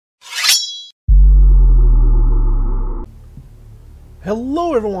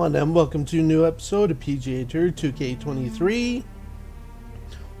Hello everyone and welcome to a new episode of PGA Tour 2K23.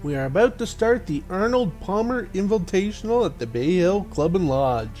 We are about to start the Arnold PALMER Invitational at the Bay Hill Club and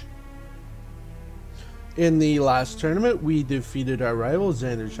Lodge. In the last tournament we defeated our rival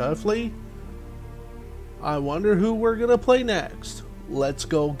Xander Schauffele. I wonder who we're going to play next. Let's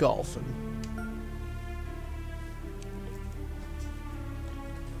go golfing.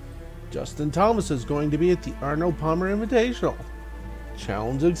 Justin Thomas is going to be at the Arnold PALMER Invitational.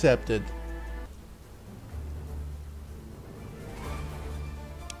 Challenge accepted.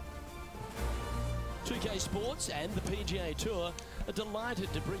 PGA Sports and the PGA Tour are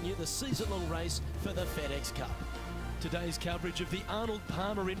delighted to bring you the season-long race for the FedEx Cup. Today's coverage of the Arnold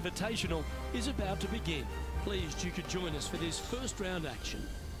PALMER Invitational is about to begin. Pleased you could join us for this first round action.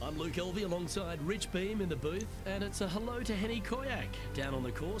 I'm Luke Elvey alongside Rich Beam in the booth, and it's a hello to Henny Koyak down on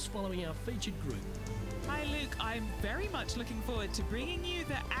the course following our featured group. Hi Luke, I'm very much looking forward to bringing you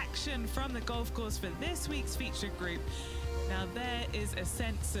the action from the golf course for this week's featured group. Now there is a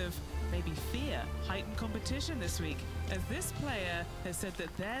sense of maybe fear, heightened competition this week, as this player has said that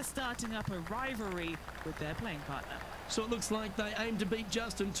they're starting up a rivalry with their playing partner. So it looks like they aim to beat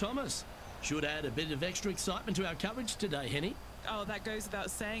Justin Thomas. Should add a bit of extra excitement to our coverage today, Henny. Oh, that goes without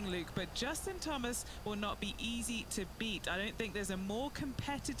saying, Luke, but Justin Thomas will not be easy to beat. I don't think there's a more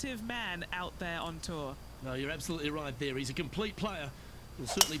competitive man out there on tour. No, you're absolutely right there. He's a complete player. It'll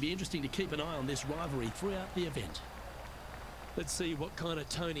certainly be interesting to keep an eye on this rivalry throughout the event. Let's see what kind of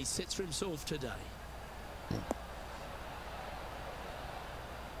tone he sets for himself today.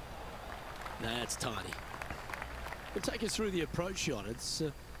 That's tiny. But take us through the approach shot. It's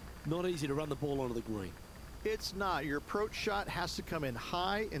not easy to run the ball onto the green. It's not. Your approach shot has to come in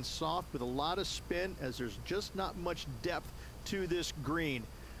high and soft with a lot of spin, as there's just not much depth to this green.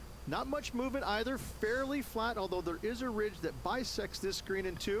 Not much movement either, fairly flat, although there is a ridge that bisects this green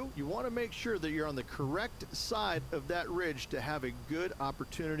in two. You want to make sure that you're on the correct side of that ridge to have a good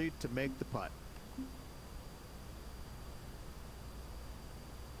opportunity to make the putt.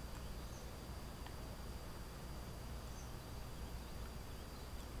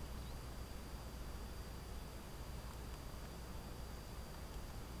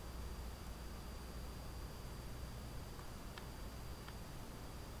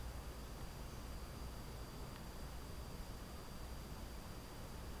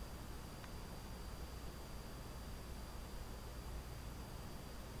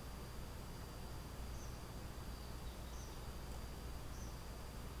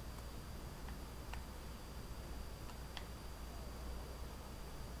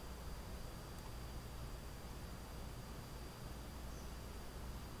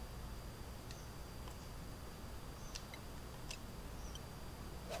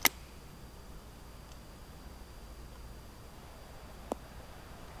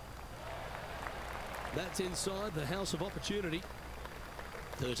 That's inside the house of opportunity.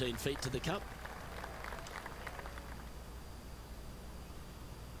 13 feet to the cup.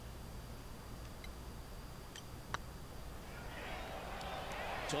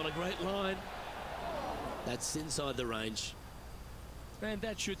 It's on a great line. That's inside the range. And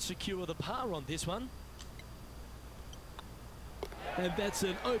that should secure the par on this one. And that's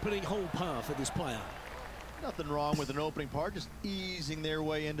an opening hole par for this player. Nothing wrong with an opening par, just easing their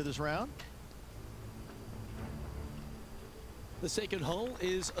way into this round. The second hole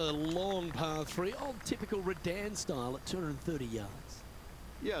is a long par 3, old typical Redan style at 230 yards.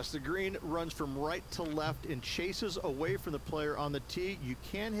 Yes, the green runs from right to left and chases away from the player on the tee. You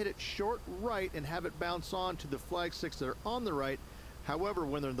can hit it short right and have it bounce on to the flag sticks that are on the right. However,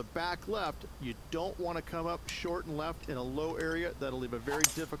 when they're in the back left, you don't want to come up short and left in a low area. That'll leave a very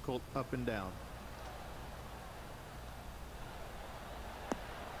difficult up and down.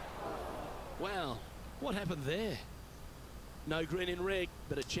 Wow, what happened there? No green in red,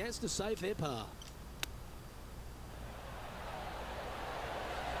 but a chance to save their par.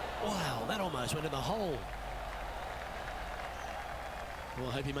 Wow, that almost went in the hole. Well,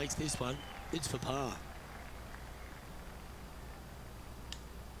 I hope he makes this one. It's for par.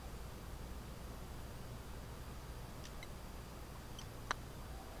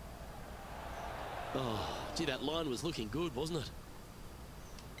 Oh, gee, that line was looking good, wasn't it?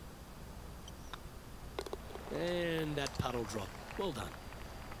 And that puddle drop. Well done.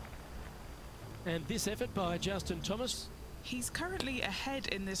 And this effort by Justin Thomas. He's currently ahead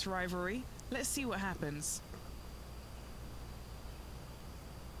in this rivalry. Let's see what happens.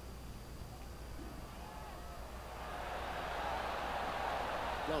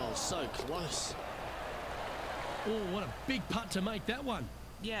 Oh, so close. Oh, what a big putt to make that one.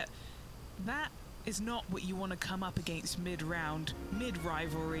 Yeah, that is not what you want to come up against mid-round,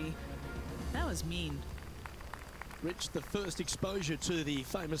 mid-rivalry. That was mean. Rich, the first exposure to the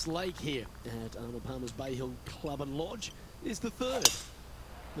famous lake here at Arnold Palmer's Bay Hill Club and Lodge is the third.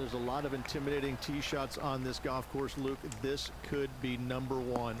 There's a lot of intimidating tee shots on this golf course, Luke. This could be number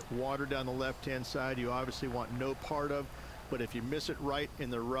one. Water down the left-hand side, you obviously want no part of, but if you miss it right in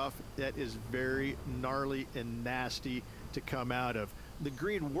the rough, that is very gnarly and nasty to come out of. The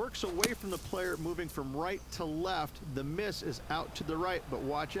green works away from the player, moving from right to left. The miss is out to the right, but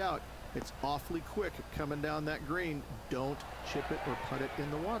watch out. It's awfully quick coming down that green. Don't chip it or put it in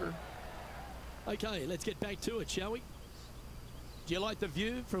the water. Okay, let's get back to it, shall we? Do you like the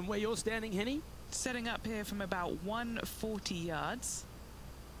view from where you're standing, Henny? Setting up here from about 140 yards.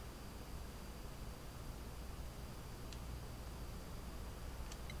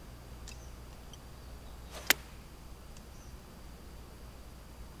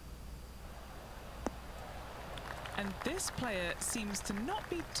 And this player seems to not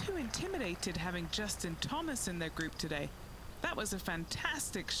be too intimidated having Justin Thomas in their group today. That was a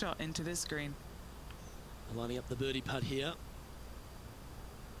fantastic shot into this green. Lining up the birdie putt here.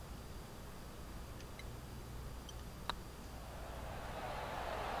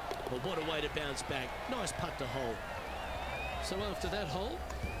 Well, what a way to bounce back. Nice putt to hole. So after that hole,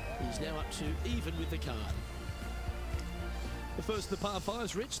 he's now up to even with the card. The first of the par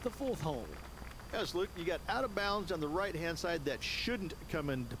fives, Rich, the fourth hole. Yes, Luke, you got out of bounds on the right-hand side that shouldn't come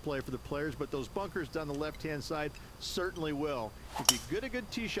into play for the players, but those bunkers down the left-hand side certainly will. If you get a good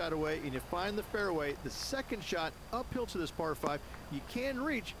tee shot away and you find the fairway, the second shot uphill to this par 5, you can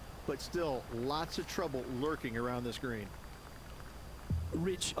reach, but still lots of trouble lurking around this green.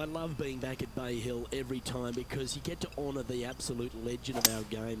 Rich, I love being back at Bay Hill every time because you get to honour the absolute legend of our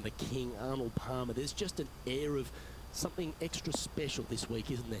game, the king, Arnold Palmer. There's just an air of something extra special this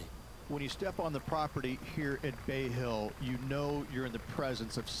week, isn't there? When you step on the property here at Bay Hill, you know you're in the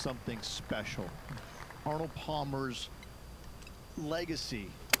presence of something special. Arnold Palmer's legacy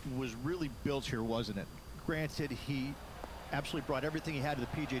was really built here, wasn't it? Granted, he absolutely brought everything he had to the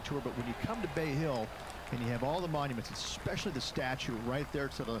PGA Tour, but when you come to Bay Hill and you have all the monuments, especially the statue right there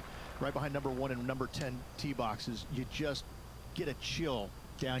to the right behind number 1 and number 10 tee boxes, you just get a chill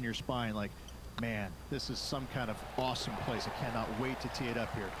down your spine like, man, this is some kind of awesome place. I cannot wait to tee it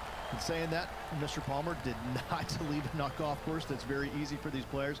up here. And saying that, Mr. Palmer did not leave a golf course. That's very easy for these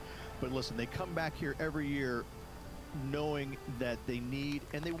players. But listen, they come back here every year knowing that they need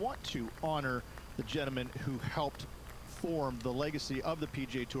and they want to honor the gentleman who helped form the legacy of the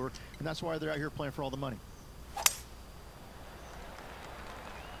PGA Tour. And that's why they're out here playing for all the money.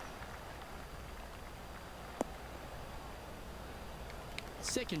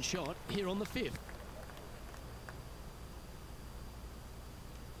 Second shot here on the 5th.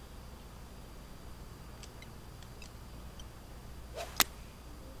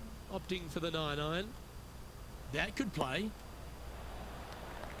 Opting for the 9-iron. That could play.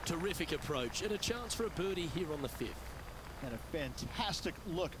 Terrific approach and a chance for a birdie here on the 5th. And a fantastic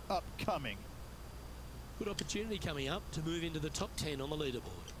look upcoming. Good opportunity coming up to move into the top 10 on the leaderboard.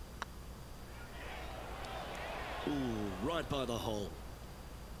 Ooh, right by the hole.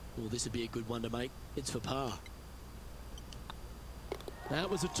 Oh, this would be a good one to make. It's for par. That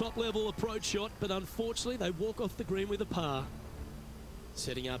was a top-level approach shot, but unfortunately they walk off the green with a par.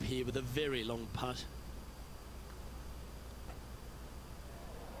 Setting up here with a very long putt.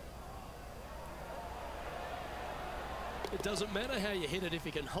 It doesn't matter how you hit it if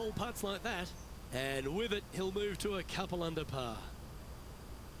you can hole putts like that. And with it, he'll move to a couple under par.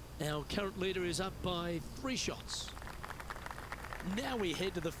 Our current leader is up by 3 shots. Now we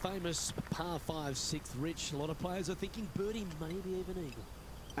head to the famous par 5 6th, Rich. A lot of players are thinking birdie, maybe even eagle.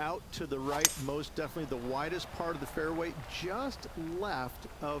 Out to the right, most definitely the widest part of the fairway, just left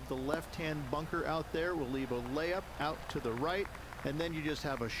of the left-hand bunker out there. We'll leave a layup out to the right, and then you just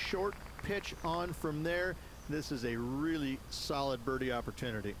have a short pitch on from there. This is a really solid birdie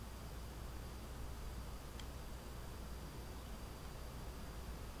opportunity.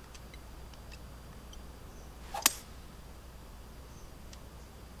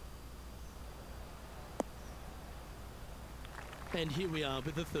 And here we are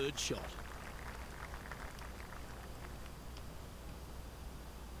with the 3rd shot.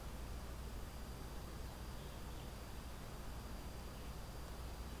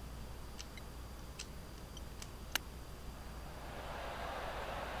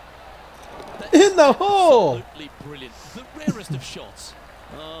 In the hole! Absolutely brilliant. The rarest of shots.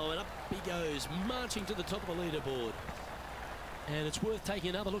 Oh, and up he goes, marching to the top of the leaderboard. And it's worth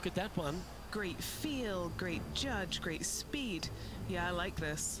taking another look at that one. Great feel, great judge, great speed. Yeah, I like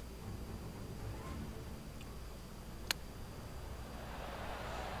this.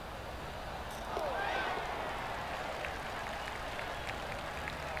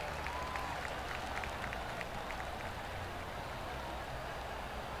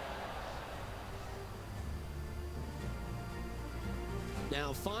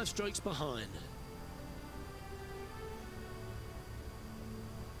 Now 5 strokes behind.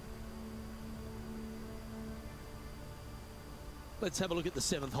 Let's have a look at the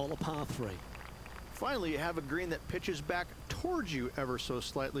 7th hole, a par 3. Finally, you have a green that pitches back towards you ever so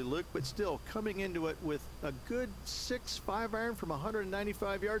slightly, Luke, but still coming into it with a good 6-5 iron from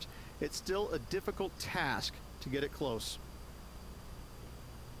 195 yards. It's still a difficult task to get it close.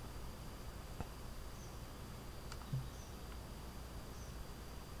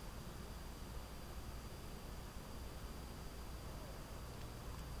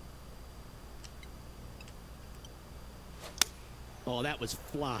 Oh, that was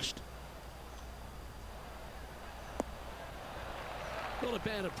flushed. Not a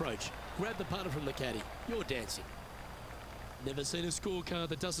bad approach. Grab the putter from the caddy. You're dancing. Never seen a scorecard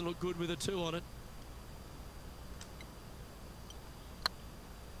that doesn't look good with a 2 on it.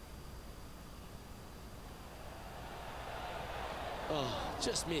 Oh,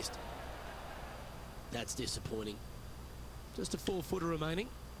 just missed. That's disappointing. Just a 4-footer remaining.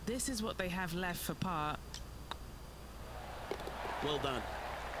 This is what they have left for par. Well done.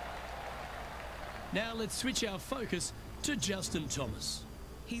 Now let's switch our focus to Justin Thomas.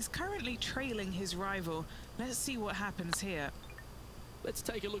 He's currently trailing his rival. Let's see what happens here. Let's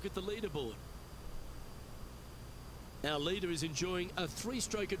take a look at the leaderboard. Our leader is enjoying a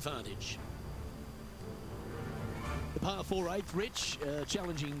 3-stroke advantage. The par 4 8th, Rich,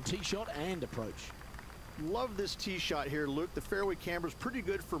 challenging tee shot and approach. Love this tee shot here, Luke. The fairway camber is pretty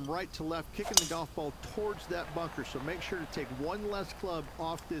good from right to left, kicking the golf ball towards that bunker. So make sure to take one less club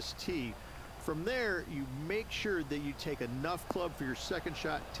off this tee. From there, you make sure that you take enough club for your second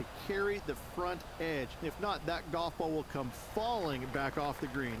shot to carry the front edge. If not, that golf ball will come falling back off the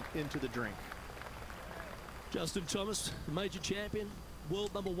green into the drink. Justin Thomas, major champion,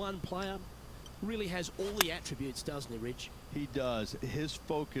 world #1 player, really has all the attributes, doesn't he, Rich? He does. His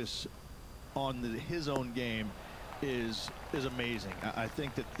focus on his own game is amazing. I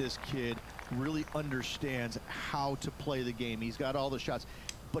think that this kid really understands how to play the game. He's got all the shots,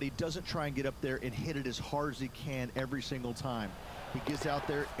 but he doesn't try and get up there and hit it as hard as he can every single time. He gets out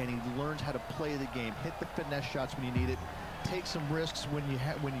there and he learns how to play the game, hit the finesse shots when you need it, take some risks when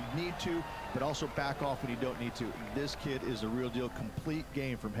you need to, but also back off when you don't need to. This kid is a real deal, complete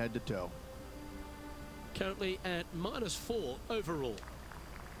game from head to toe. Currently at -4 overall.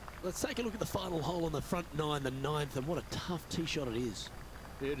 Let's take a look at the final hole on the front 9, the 9th, and what a tough tee shot it is.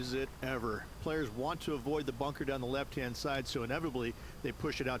 It is it ever. Players want to avoid the bunker down the left-hand side, so inevitably they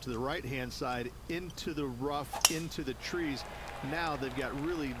push it out to the right-hand side, into the rough, into the trees. Now they've got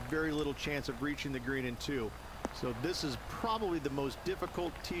really very little chance of reaching the green in 2. So this is probably the most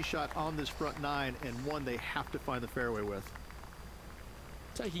difficult tee shot on this front 9, and one they have to find the fairway with.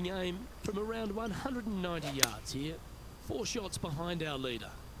 Taking aim from around 190 yards here. 4 shots behind our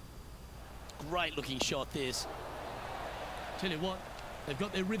leader. Great looking shot this. Tell you what, they've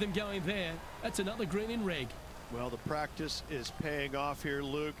got their rhythm going there. That's another green in reg. Well, the practice is paying off here,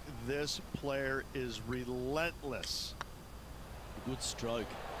 Luke. This player is relentless. Good stroke.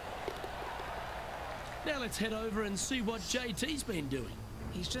 Now let's head over and see what JT's been doing.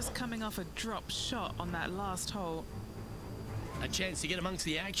 He's just coming off a drop shot on that last hole. A chance to get amongst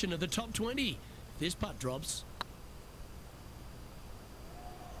the action of the top 20. This putt drops.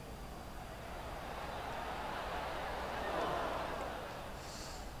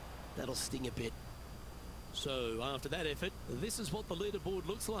 That'll sting a bit. So after that effort, this is what the leaderboard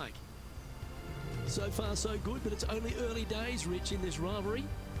looks like. So far so good, but it's only early days, Rich, in this rivalry.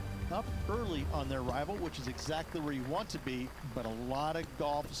 Up early on their rival, which is exactly where you want to be, but a lot of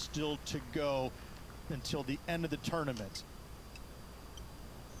golf still to go until the end of the tournament.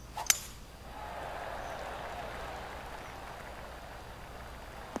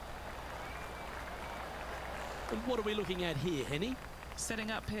 And what are we looking at here, Henny?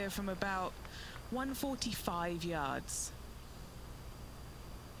 Setting up here from about 145 yards.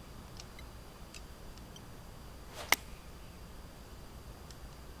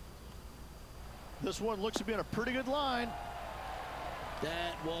 This one looks to be on a pretty good line.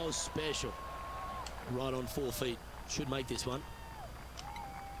 That was special. Right on 4 feet. Should make this one.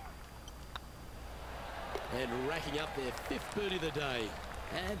 And racking up their 5th birdie of the day.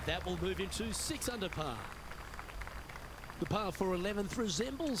 And that will move into 6 under par. The par 4 11th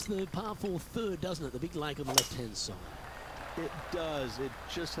resembles the par 4 3rd, doesn't it? The big lake on the left-hand side. It does. It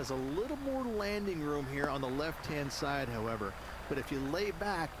just has a little more landing room here on the left-hand side, however. But if you lay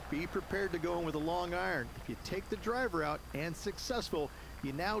back, be prepared to go in with a long iron. If you take the driver out and successful,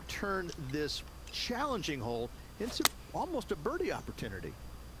 you now turn this challenging hole into almost a birdie opportunity.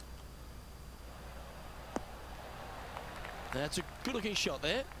 That's a good-looking shot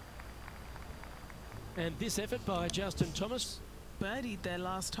there. And this effort by Justin Thomas. Birdied their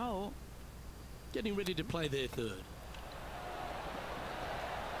last hole. Getting ready to play their third.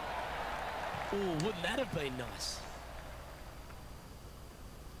 Oh, wouldn't that have been nice?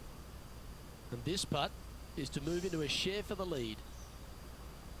 And this putt is to move into a share for the lead.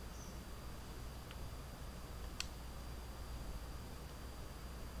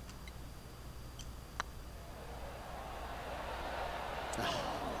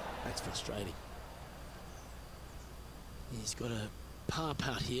 That's frustrating. He's got a par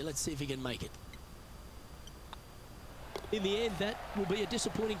putt here. Let's see if he can make it. In the end, that will be a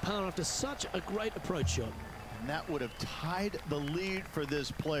disappointing par after such a great approach shot. And that would have tied the lead for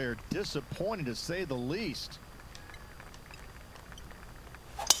this player. Disappointing to say the least.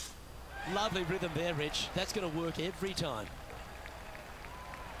 Lovely rhythm there, Rich. That's going to work every time.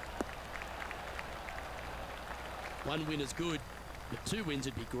 One win is good, but 2 wins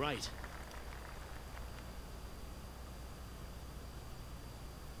would be great.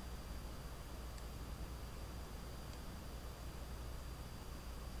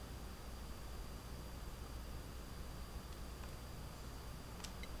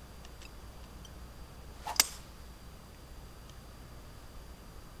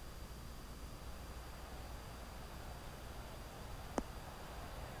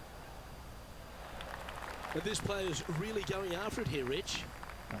 But this player's really going after it here, Rich.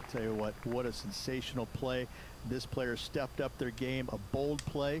 I'll tell you what a sensational play. This player stepped up their game, a bold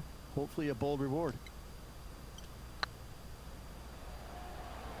play, hopefully a bold reward.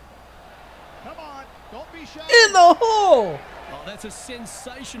 Come on, don't be shy. In the hole! Oh, that's a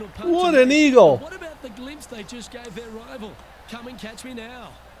sensational punch. What an eagle! What about the glimpse they just gave their rival? Come and catch me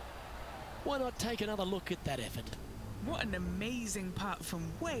now. Why not take another look at that effort? What an amazing putt from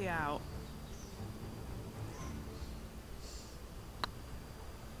way out.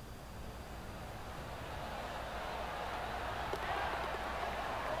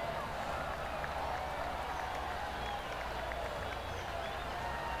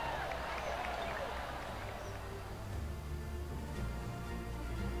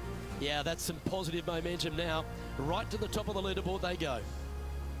 Yeah, that's some positive momentum now. Right to the top of the leaderboard they go.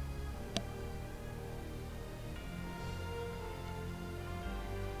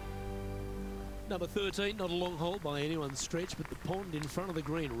 Number 13, not a long hole by anyone's stretch, but the pond in front of the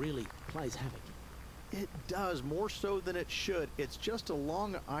green really plays havoc. It does, more so than it should. It's just a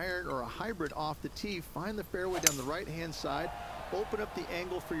long iron or a hybrid off the tee. Find the fairway down the right-hand side, open up the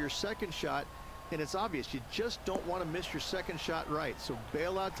angle for your second shot, and it's obvious you just don't want to miss your second shot right. So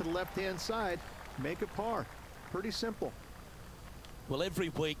bail out to the left-hand side, make a par. Pretty simple. Well, every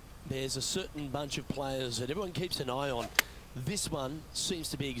week there's a certain bunch of players that everyone keeps an eye on. This one seems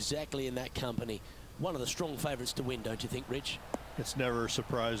to be exactly in that company. One of the strong favourites to win, don't you think, Rich? It's never a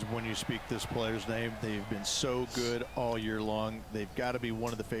surprise when you speak this player's name. They've been so good all year long. They've got to be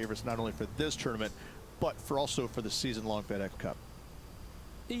one of the favorites, not only for this tournament, but also for the season-long FedEx Cup.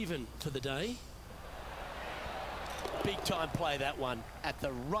 Even for the day. Big time play, that one, at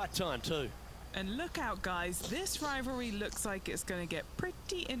the right time too. And look out, guys, this rivalry looks like it's going to get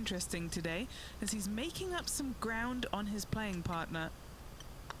pretty interesting today as he's making up some ground on his playing partner.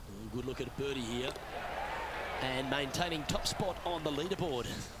 Good look at birdie here. And maintaining top spot on the leaderboard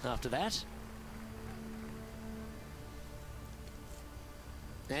after that.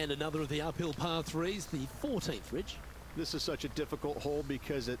 And another of the uphill par threes, the 14th, Rich. This is such a difficult hole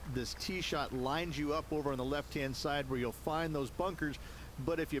because this tee shot lines you up over on the left-hand side where you'll find those bunkers.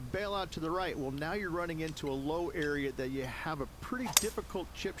 But if you bail out to the right, well, now you're running into a low area that you have a pretty difficult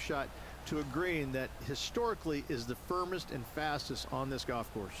chip shot to a green that historically is the firmest and fastest on this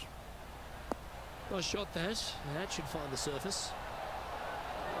golf course. Nice shot that. That should find the surface.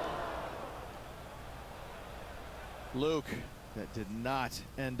 Luke, that did not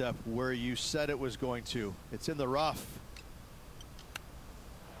end up where you said it was going to. It's in the rough.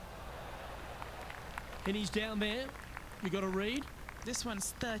 And he's down there. You got to read. This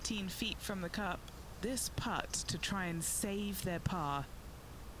one's 13 feet from the cup. This putt to try and save their par.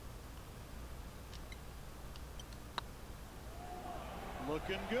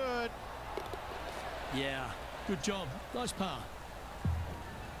 Looking good. Yeah, good job. Nice par.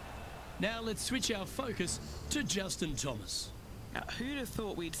 Now let's switch our focus to Justin Thomas. Now, who'd have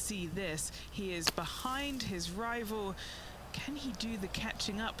thought we'd see this? He is behind his rival. Can he do the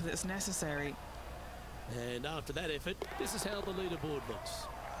catching up that's necessary? And after that effort, this is how the leaderboard looks.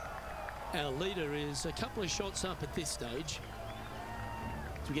 Our leader is a couple of shots up at this stage.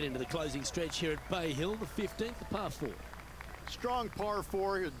 As we get into the closing stretch here at Bay Hill, the 15th, the par 4. Strong par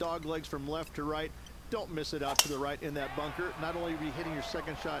 4, dog legs from left to right. Don't miss it out to the right in that bunker. Not only are you hitting your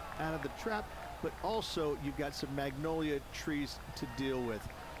second shot out of the trap, but also you've got some magnolia trees to deal with.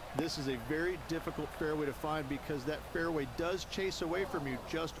 This is a very difficult fairway to find because that fairway does chase away from you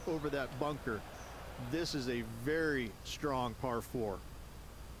just over that bunker. This is a very strong par 4.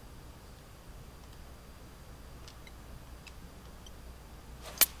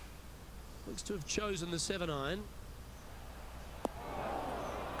 Looks to have chosen the 7-iron.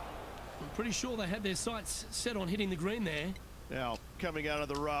 I'm pretty sure they had their sights set on hitting the green there. Now, coming out of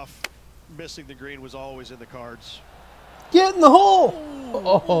the rough, missing the green was always in the cards. Get in the hole!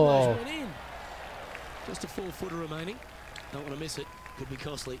 Almost Oh. went in. Just a 4-footer remaining. Don't want to miss it. Could be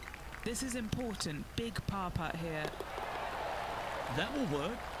costly. This is important. Big par putt here. That will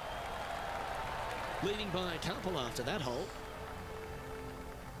work. Leading by a couple after that hole.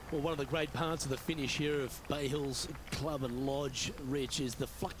 Well, one of the great parts of the finish here of Bay Hills Club and Lodge, Rich, is the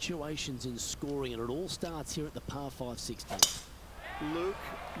fluctuations in scoring, and it all starts here at the par 5-16. Luke,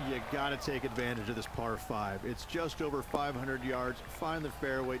 you got to take advantage of this par 5. It's just over 500 yards. Find the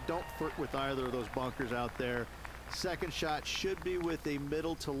fairway. Don't flirt with either of those bunkers out there. Second shot should be with a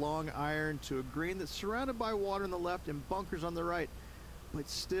middle to long iron to a green that's surrounded by water on the left and bunkers on the right. But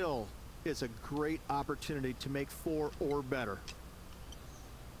still, it's a great opportunity to make 4 or better.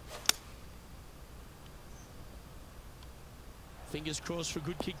 Fingers crossed for a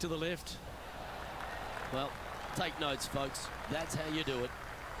good kick to the left. Well, take notes, folks. That's how you do it.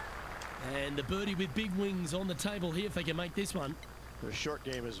 And the birdie with big wings on the table here if they can make this one. The short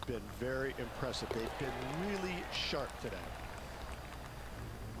game has been very impressive. They've been really sharp today.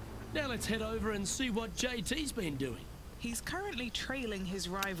 Now let's head over and see what JT's been doing. He's currently trailing his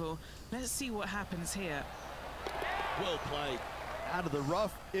rival. Let's see what happens here. Well played. Out of the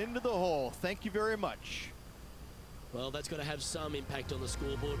rough, into the hole. Thank you very much. Well, that's got to have some impact on the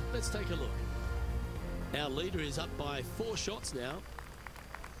scoreboard. Let's take a look. Our leader is up by 4 shots now.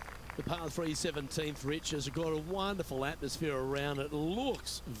 The par 3 17th, Rich, has got a wonderful atmosphere around it.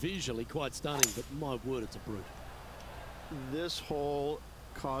 Looks visually quite stunning, but my word, it's a brute. This hole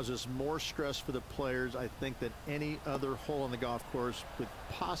causes more stress for the players, I think, than any other hole on the golf course, with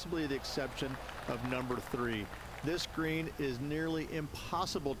possibly the exception of number 3. This green is nearly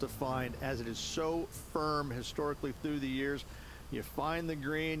impossible to find as it is so firm historically through the years. You find the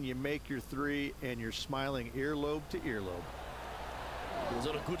green, you make your 3, and you're smiling earlobe to earlobe. It was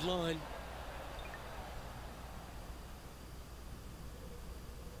on a good line.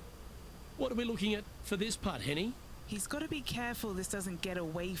 What are we looking at for this putt, Henny? He's got to be careful this doesn't get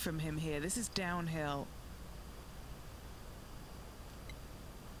away from him here. This is downhill.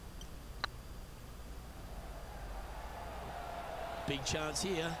 Big chance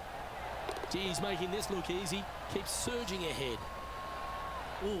here. Gee, he's making this look easy. Keeps surging ahead.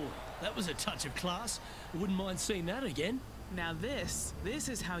 Oh, that was a touch of class. Wouldn't mind seeing that again. Now this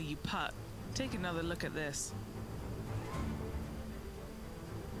is how you putt. Take another look at this.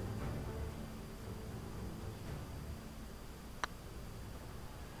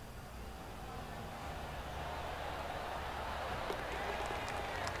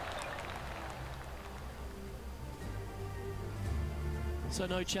 So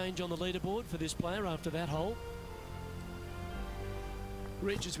no change on the leaderboard for this player after that hole.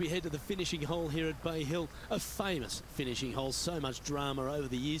 Rich, as we head to the finishing hole here at Bay Hill, a famous finishing hole, so much drama over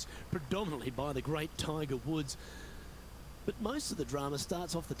the years, predominantly by the great Tiger Woods. But most of the drama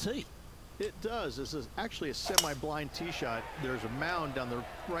starts off the tee. It does. This is actually a semi-blind tee shot. There's a mound down the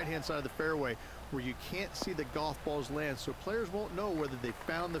right-hand side of the fairway where you can't see the golf balls land, so players won't know whether they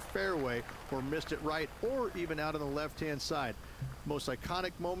found the fairway or missed it right or even out on the left-hand side. Most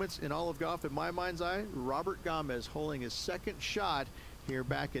iconic moments in all of golf, in my mind's eye, Robert Gomez holding his second shot here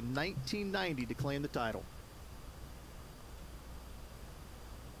back in 1990 to claim the title.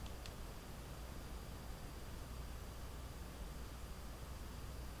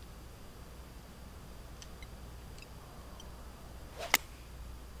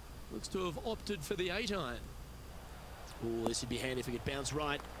 Looks to have opted for the 8-iron. Oh, this would be handy if it could bounce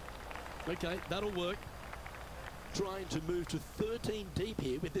right. Okay, that'll work. Trying to move to 13 deep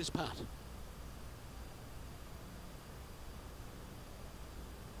here with this putt.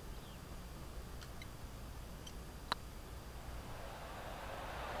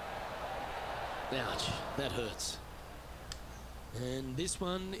 Ouch, that hurts. And this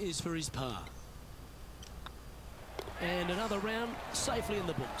one is for his par. And another round safely in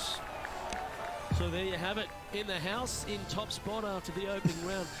the books. So there you have it, in the house, in top spot after the opening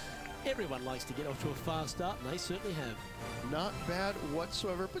round. Everyone likes to get off to a fast start, and they certainly have. Not bad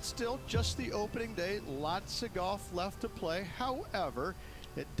whatsoever, but still just the opening day. Lots of golf left to play. However,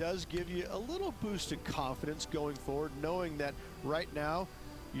 it does give you a little boost in confidence going forward, knowing that right now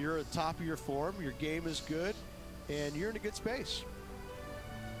you're at the top of your form, your game is good, and you're in a good space.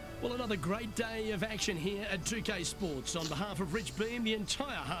 Well, another great day of action here at 2K Sports. On behalf of Rich Beam, the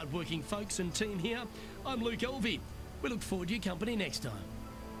entire hard-working folks and team here, I'm Luke Elvey. We look forward to your company next time.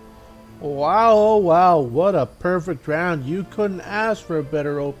 Wow, oh wow, what a perfect round. You couldn't ask for a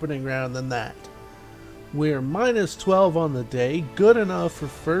better opening round than that. We're minus 12 on the day, good enough for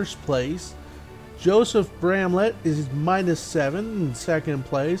first place. Joseph Bramlett is minus 7 in second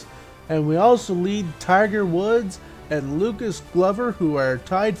place. And we also lead Tiger Woods and Lucas Glover, who are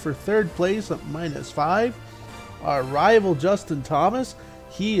tied for third place at minus 5. Our rival Justin Thomas,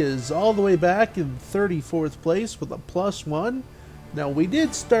 he is all the way back in 34th place with a +1. Now, we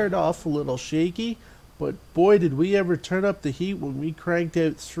did start off a little shaky, but boy did we ever turn up the heat when we cranked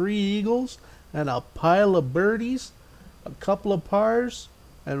out 3 eagles and a pile of birdies, a couple of pars,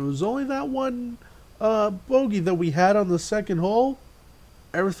 and it was only that one bogey that we had on the second hole.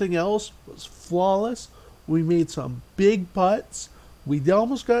 Everything else was flawless. We made some big putts. We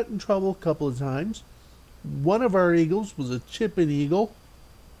almost got in trouble a couple of times. One of our eagles was a chipping eagle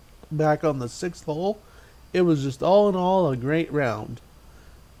back on the 6th hole. It was just all in all a great round.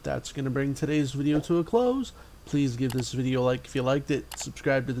 That's going to bring today's video to a close. Please give this video a like if you liked it,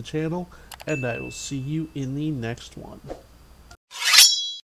 subscribe to the channel, and I will see you in the next one.